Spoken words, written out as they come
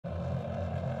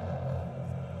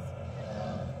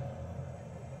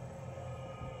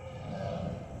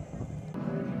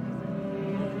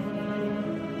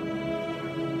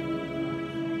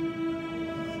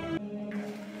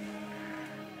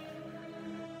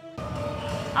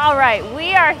All right,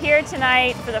 we are here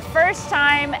tonight for the first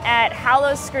time at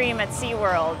Howl-O-Scream at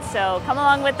SeaWorld. So come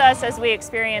along with us as we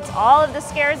experience all of the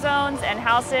scare zones and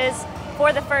houses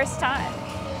for the first time.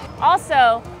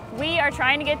 Also, we are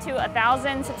trying to get to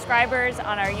 1,000 subscribers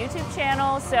on our YouTube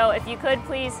channel. So if you could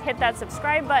please hit that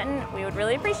subscribe button, we would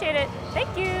really appreciate it.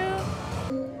 Thank you.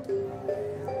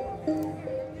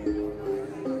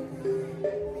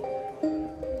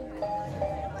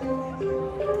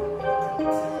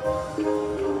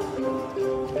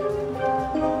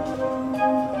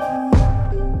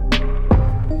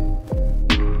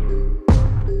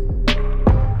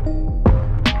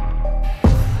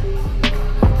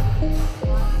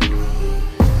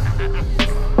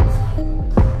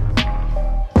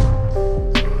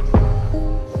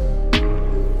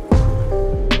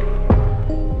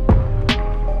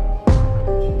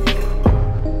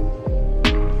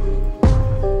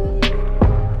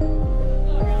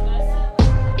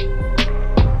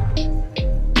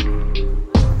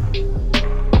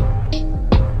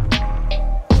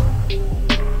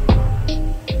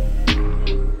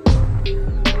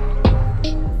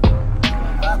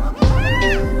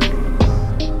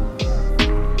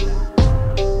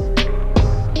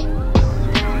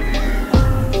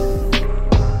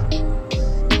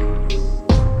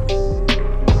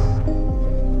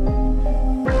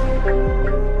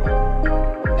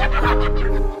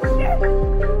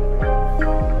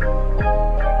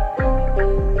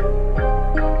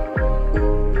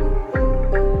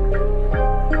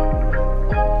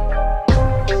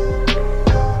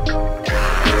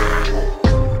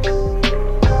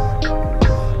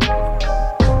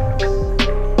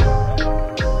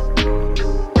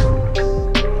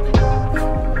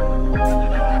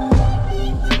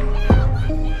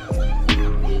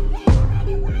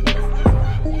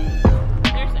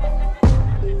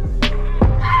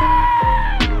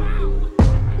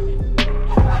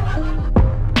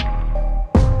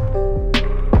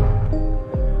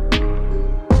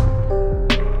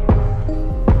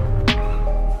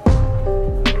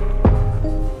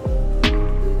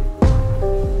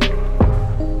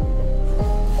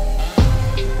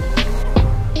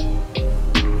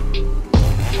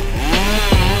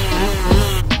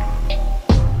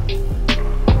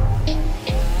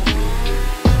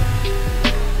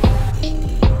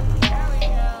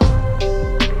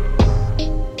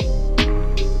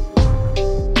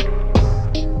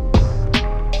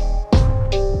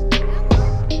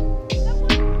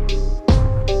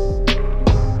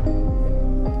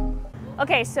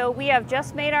 Okay, so we have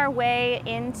just made our way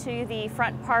into the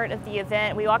front part of the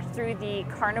event. We walked through the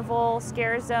carnival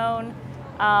scare zone,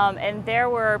 and there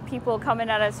were people coming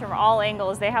at us from all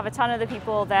angles. They have a ton of the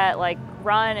people that like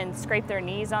run and scrape their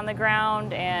knees on the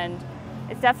ground, and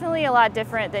it's definitely a lot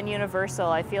different than Universal.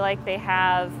 I feel like they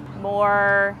have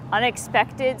more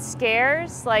unexpected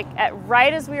scares. Like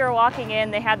right as we were walking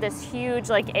in, they had this huge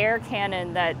like air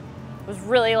cannon that was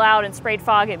really loud and sprayed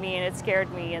fog at me, and it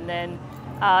scared me. And then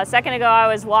a second ago I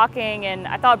was walking and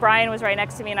I thought Brian was right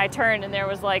next to me, and I turned and there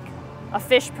was like a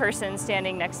fish person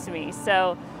standing next to me.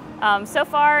 So so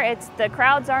far the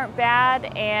crowds aren't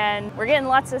bad and we're getting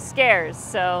lots of scares,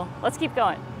 so let's keep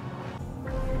going.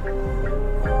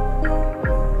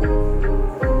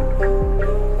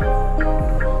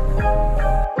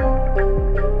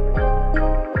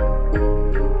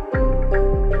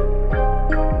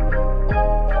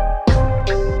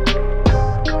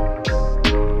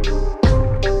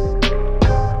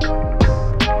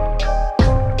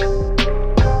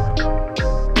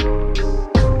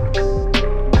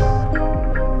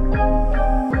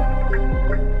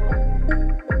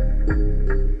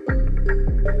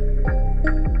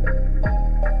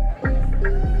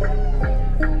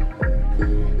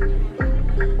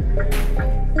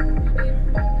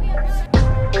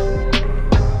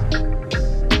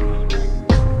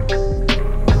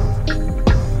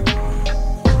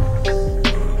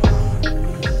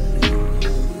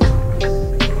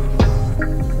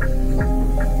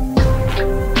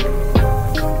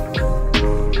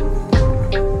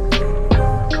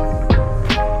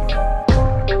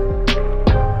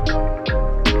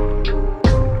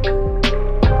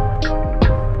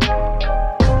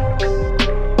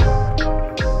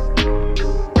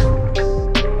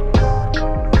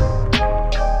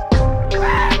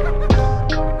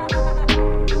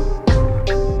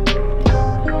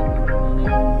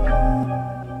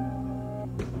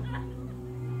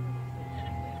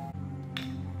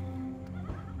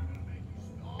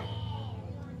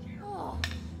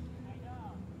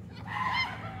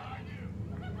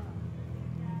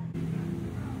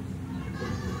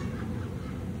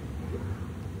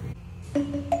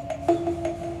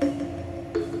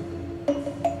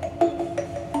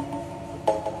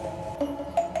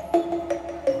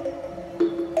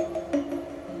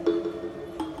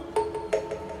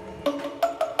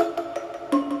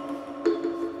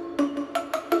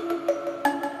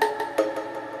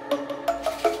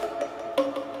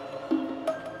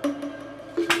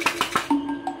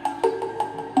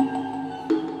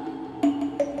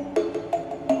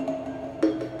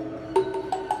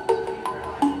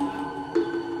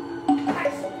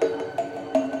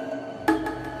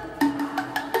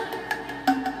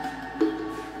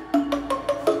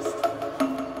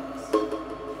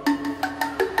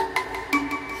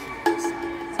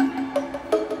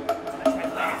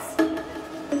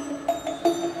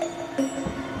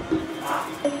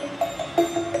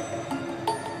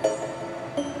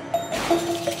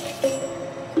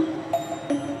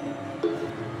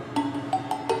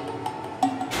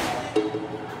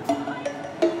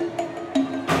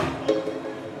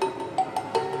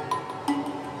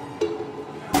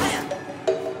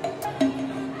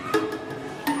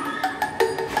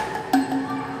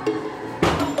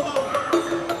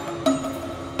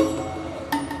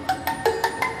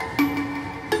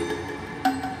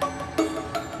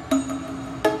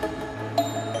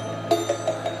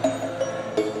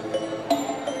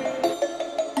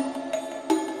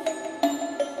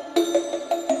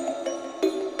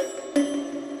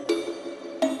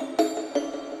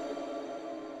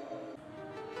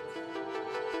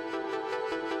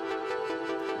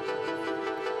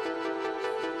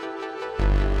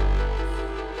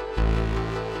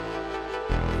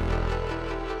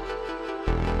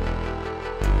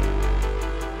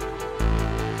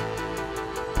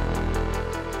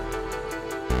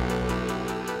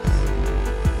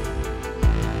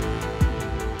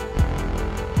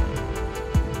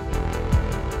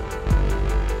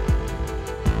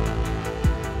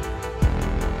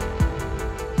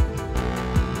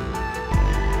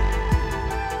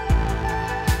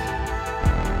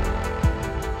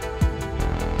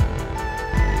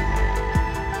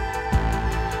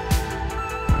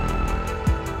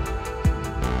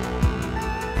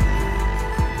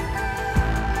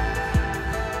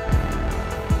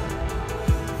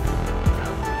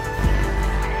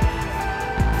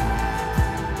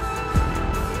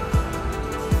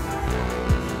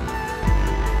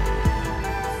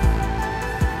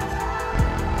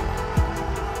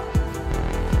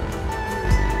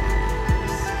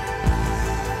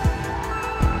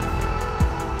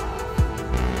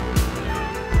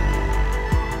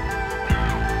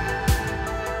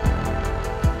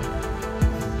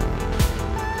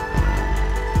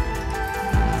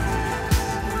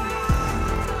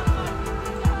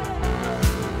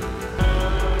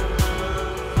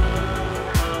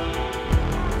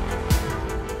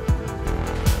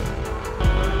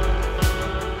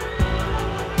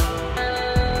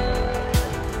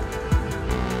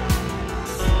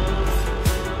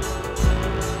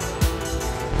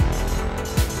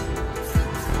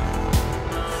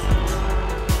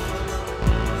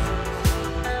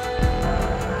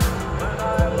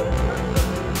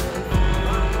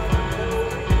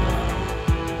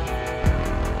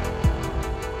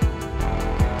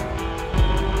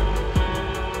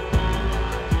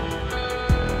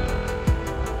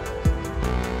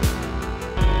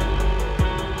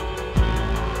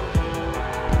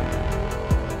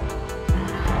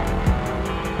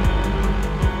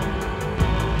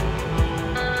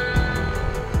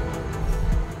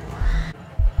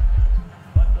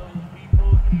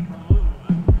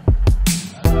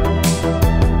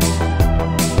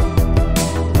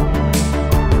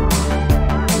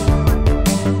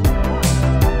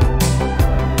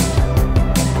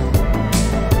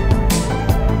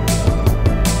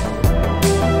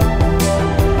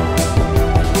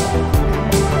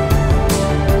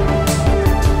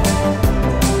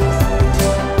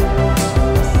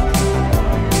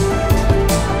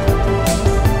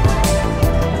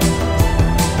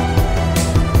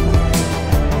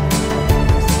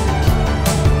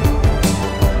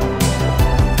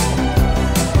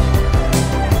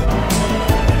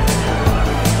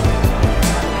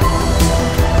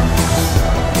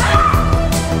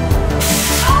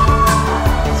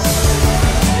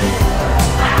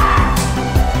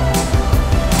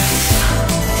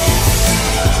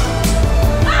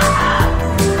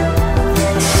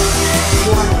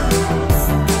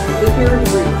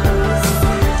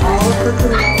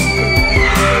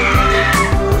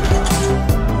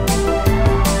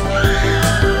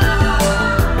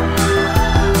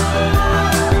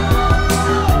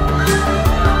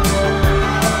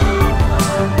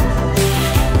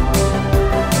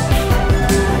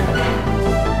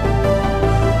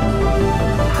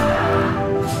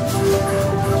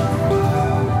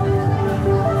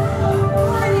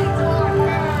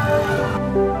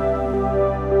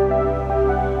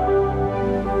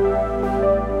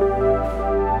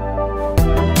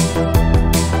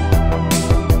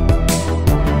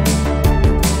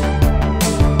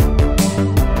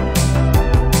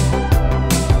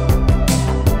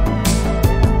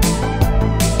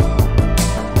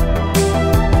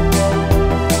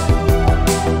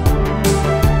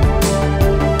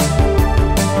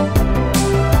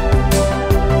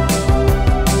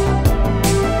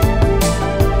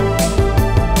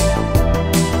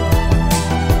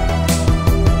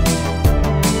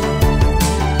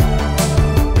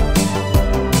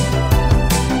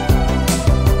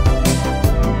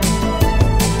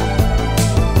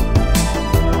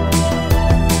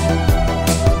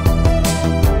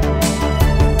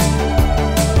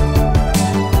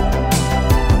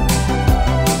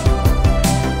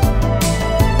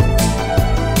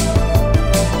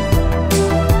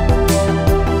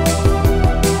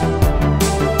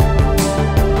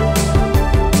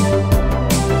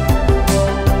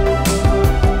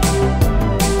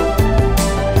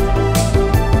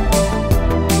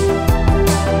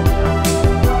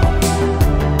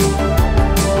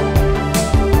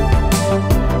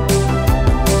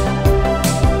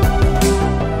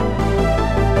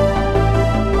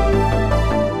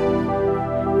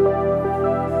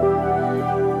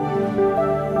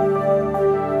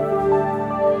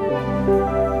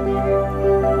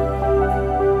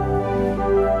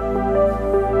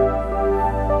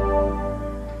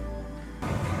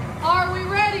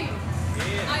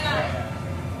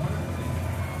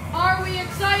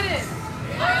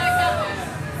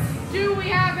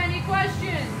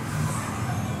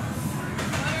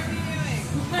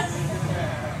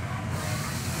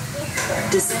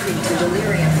 Descending to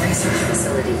Delirium Research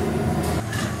Facility. We're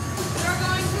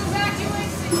going to evacuate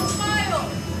single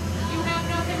file. You have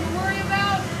nothing to worry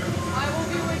about. I will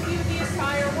be with you the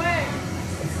entire way.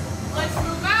 Let's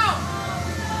move out.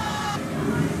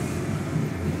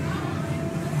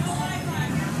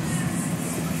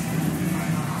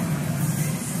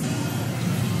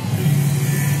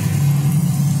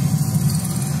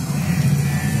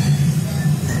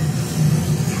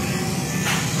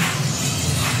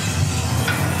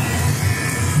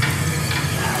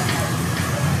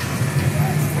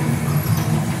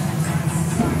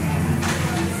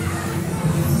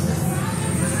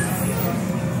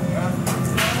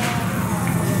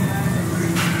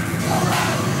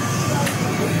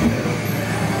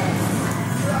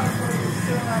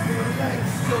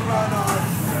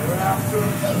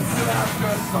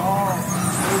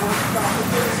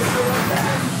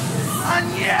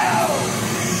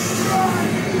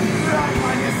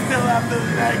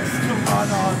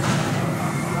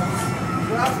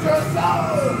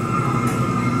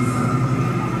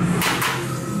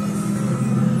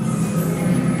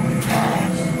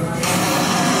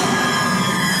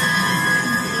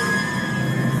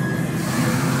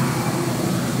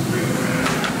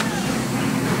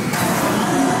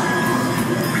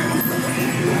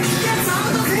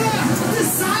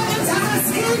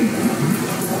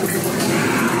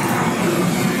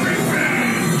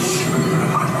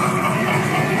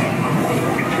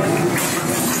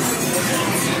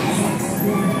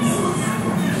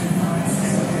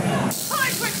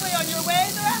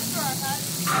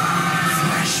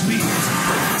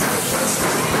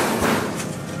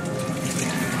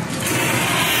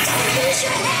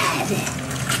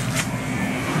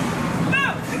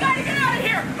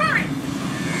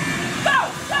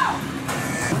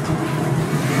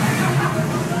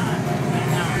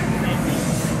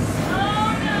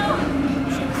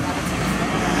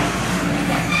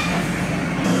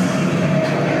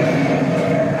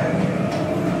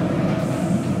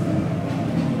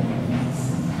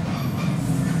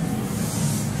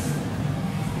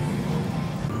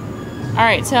 All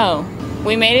right, so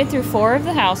we made it through 4 of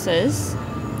the houses,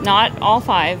 not all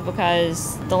 5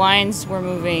 because the lines were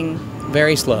moving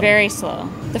very slow. Very slow.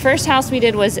 The first house we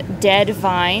did was Dead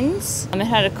Vines. It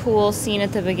had a cool scene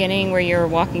at the beginning where you're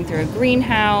walking through a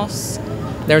greenhouse.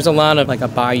 There's a lot of like a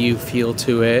bayou feel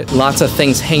to it. Lots of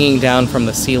things hanging down from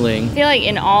the ceiling. I feel like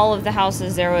in all of the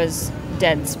houses there was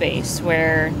dead space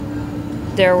where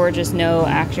there were just no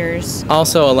actors.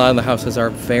 Also, a lot of the houses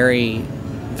are very,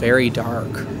 very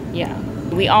dark. Yeah.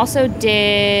 We also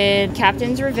did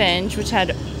Captain's Revenge, which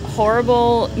had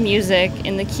horrible music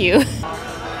in the queue.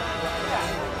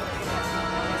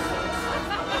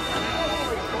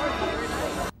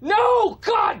 No!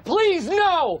 God, please,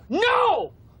 no!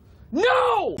 No!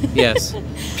 No! Yes,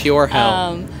 pure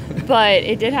hell. But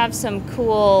it did have some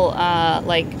cool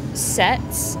like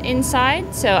sets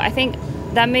inside, so I think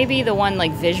that may be the one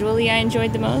like visually I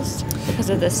enjoyed the most because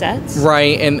of the sets.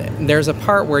 Right, and there's a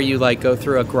part where you like go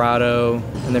through a grotto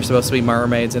and there's supposed to be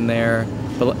mermaids in there,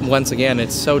 but once again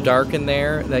it's so dark in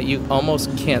there that you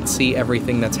almost can't see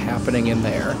everything that's happening in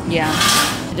there. Yeah.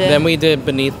 Then we did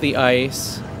Beneath the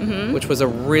Ice, Mm-hmm. which was a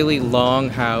really long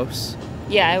house.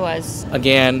 Yeah, it was.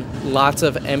 Again, lots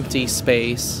of empty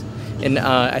space. And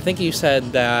I think you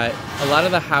said that a lot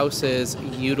of the houses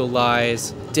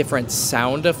utilize different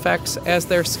sound effects as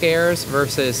their scares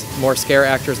versus more scare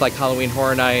actors like Halloween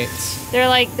Horror Nights.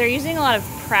 They're using a lot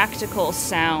of practical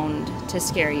sound to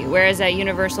scare you, whereas at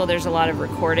Universal there's a lot of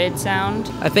recorded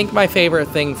sound. I think my favorite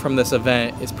thing from this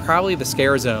event is probably the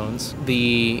scare zones.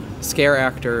 The scare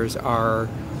actors are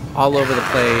all over the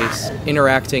place,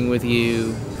 interacting with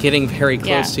you, getting very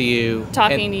close to you.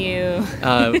 Talking to you.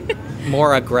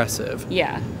 More aggressive.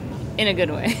 Yeah, in a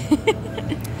good way.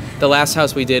 The last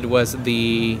house we did was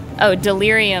the... Oh,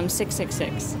 Delirium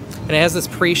 666. And it has this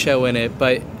pre-show in it,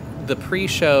 but the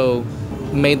pre-show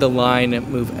made the line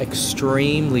move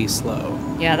extremely slow.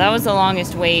 Yeah, that was the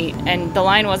longest wait, and the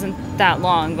line wasn't that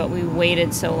long, but we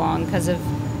waited so long because of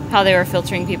how they were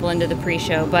filtering people into the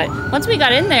pre-show. But once we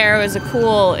got in there, it was a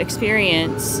cool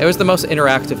experience. It was the most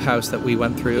interactive house that we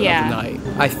went through of the night.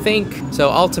 I think, so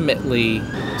ultimately,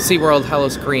 SeaWorld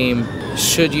Howl-O-Scream,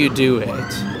 should you do it?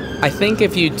 I think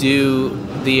if you do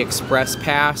the express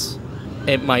pass,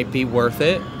 it might be worth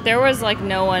it. There was like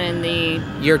no one in the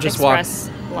express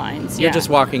lines. You're just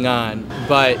walking on.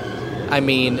 But, I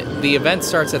mean, the event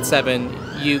starts at 7.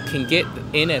 You can get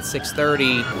in at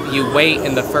 6:30. You wait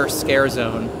in the first scare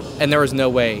zone. And there was no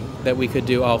way that we could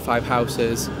do all 5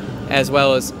 houses. as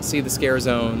well as see the scare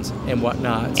zones and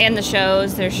whatnot. And the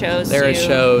shows, there's shows there too, are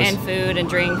shows. And food and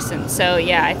drinks. And so,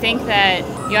 yeah, I think that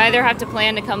you either have to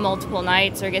plan to come multiple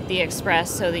nights or get the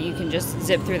express so that you can just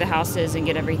zip through the houses and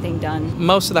get everything done.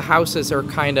 Most of the houses are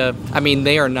kind of, I mean,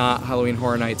 they are not Halloween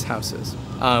Horror Nights houses,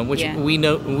 which Yeah. we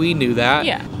knew that.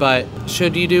 Yeah. But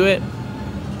should you do it?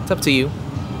 It's up to you.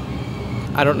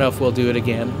 I don't know if we'll do it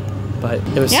again, but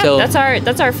it was still.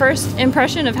 That's our first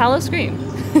impression of Howl-O-Scream.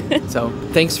 So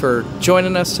thanks for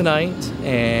joining us tonight,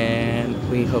 and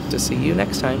we hope to see you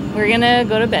next time. We're gonna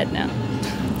go to bed now.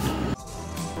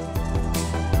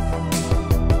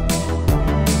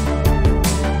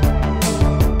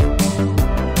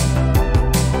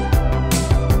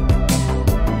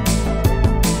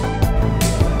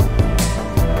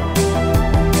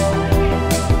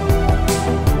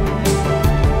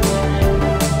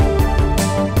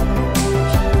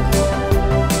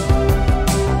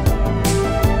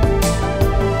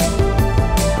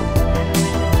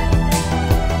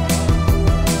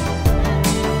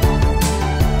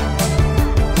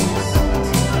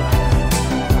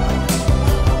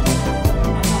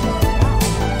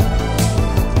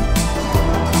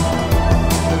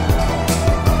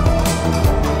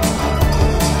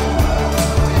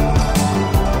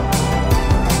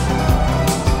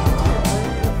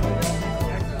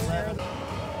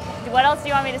 What else do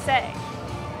you want me to say?